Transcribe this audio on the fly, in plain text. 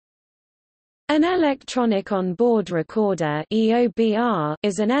An electronic onboard recorder (EOBR)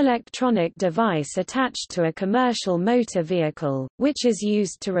 is an electronic device attached to a commercial motor vehicle, which is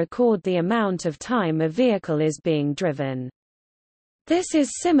used to record the amount of time a vehicle is being driven. This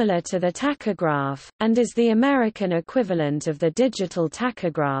is similar to the tachograph, and is the American equivalent of the digital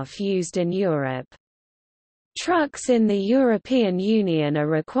tachograph used in Europe. Trucks in the European Union are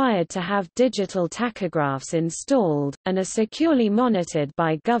required to have digital tachographs installed, and are securely monitored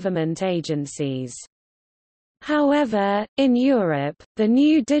by government agencies. However, in Europe, the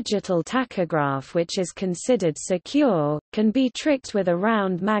new digital tachograph, which is considered secure, can be tricked with a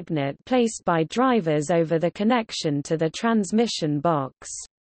round magnet placed by drivers over the connection to the transmission box.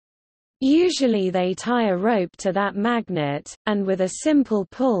 Usually they tie a rope to that magnet, and with a simple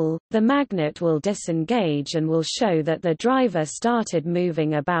pull, the magnet will disengage and will show that the driver started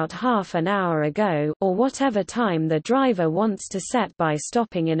moving about half an hour ago, or whatever time the driver wants to set by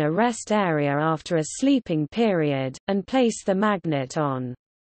stopping in a rest area after a sleeping period, and place the magnet on.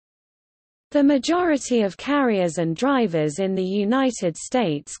 The majority of carriers and drivers in the United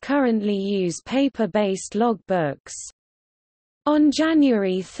States currently use paper-based logbooks. On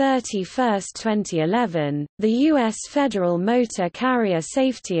January 31, 2011, the U.S. Federal Motor Carrier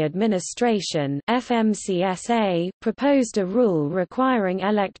Safety Administration (FMCSA) proposed a rule requiring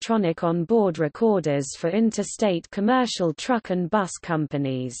electronic onboard recorders for interstate commercial truck and bus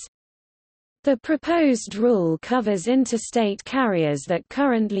companies. The proposed rule covers interstate carriers that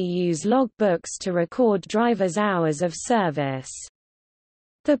currently use logbooks to record drivers' hours of service.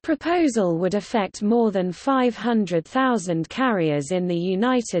 The proposal would affect more than 500,000 carriers in the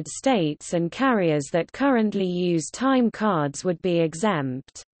United States, and carriers that currently use time cards would be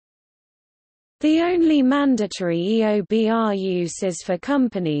exempt. The only mandatory EOBR use is for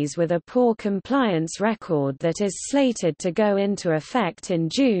companies with a poor compliance record that is slated to go into effect in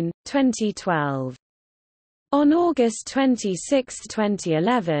June, 2012. On August 26,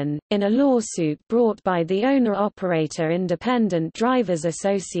 2011, in a lawsuit brought by the Owner-Operator Independent Drivers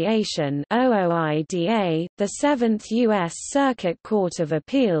Association (OOIDA), the Seventh U.S. Circuit Court of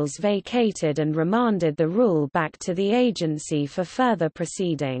Appeals vacated and remanded the rule back to the agency for further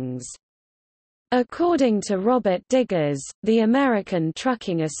proceedings. According to Robert Diggers, the American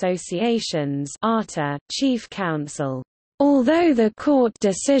Trucking Association's (ARTA) chief counsel, although the court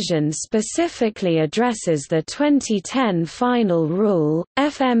decision specifically addresses the 2010 final rule,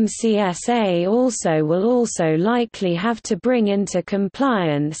 FMCSA will likely have to bring into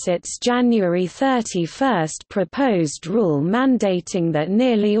compliance its January 31 proposed rule mandating that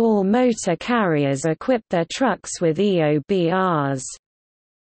nearly all motor carriers equip their trucks with EOBRs.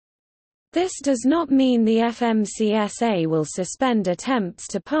 This does not mean the FMCSA will suspend attempts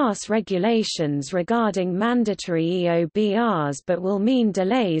to pass regulations regarding mandatory EOBRs, but will mean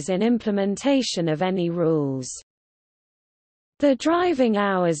delays in implementation of any rules. The driving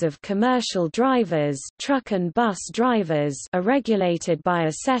hours of commercial drivers, truck and bus drivers, are regulated by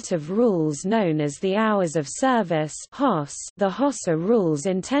a set of rules known as the Hours of Service (HOS). The HOS are rules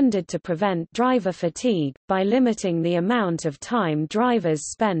intended to prevent driver fatigue, by limiting the amount of time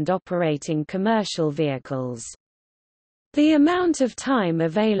drivers spend operating commercial vehicles. The amount of time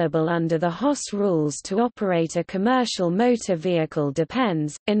available under the HOS rules to operate a commercial motor vehicle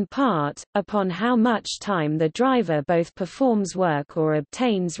depends, in part, upon how much time the driver both performs work or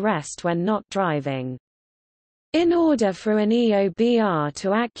obtains rest when not driving. In order for an EOBR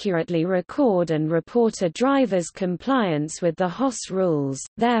to accurately record and report a driver's compliance with the HOS rules,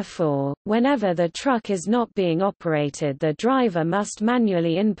 therefore, whenever the truck is not being operated, the driver must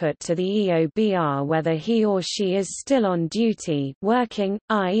manually input to the EOBR whether he or she is still on duty, working,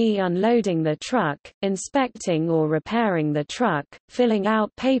 i.e. unloading the truck, inspecting or repairing the truck, filling out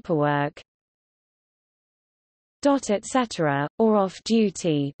paperwork, etc., or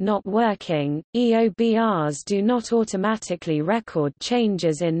off-duty, not working. EOBRs do not automatically record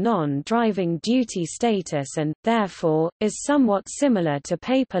changes in non-driving duty status and, therefore, is somewhat similar to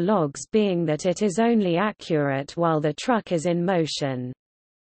paper logs, being that it is only accurate while the truck is in motion.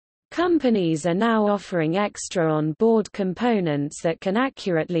 Companies are now offering extra on-board components that can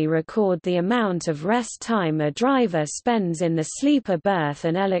accurately record the amount of rest time a driver spends in the sleeper berth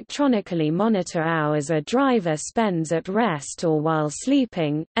and electronically monitor hours a driver spends at rest or while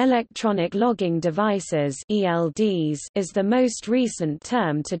sleeping. Electronic logging devices (ELDs) is the most recent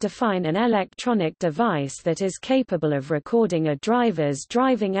term to define an electronic device that is capable of recording a driver's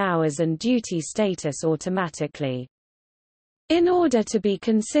driving hours and duty status automatically. In order to be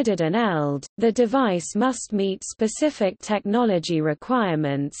considered an ELD, the device must meet specific technology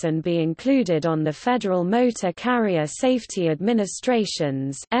requirements and be included on the Federal Motor Carrier Safety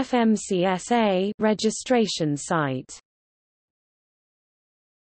Administration's (FMCSA) registration site.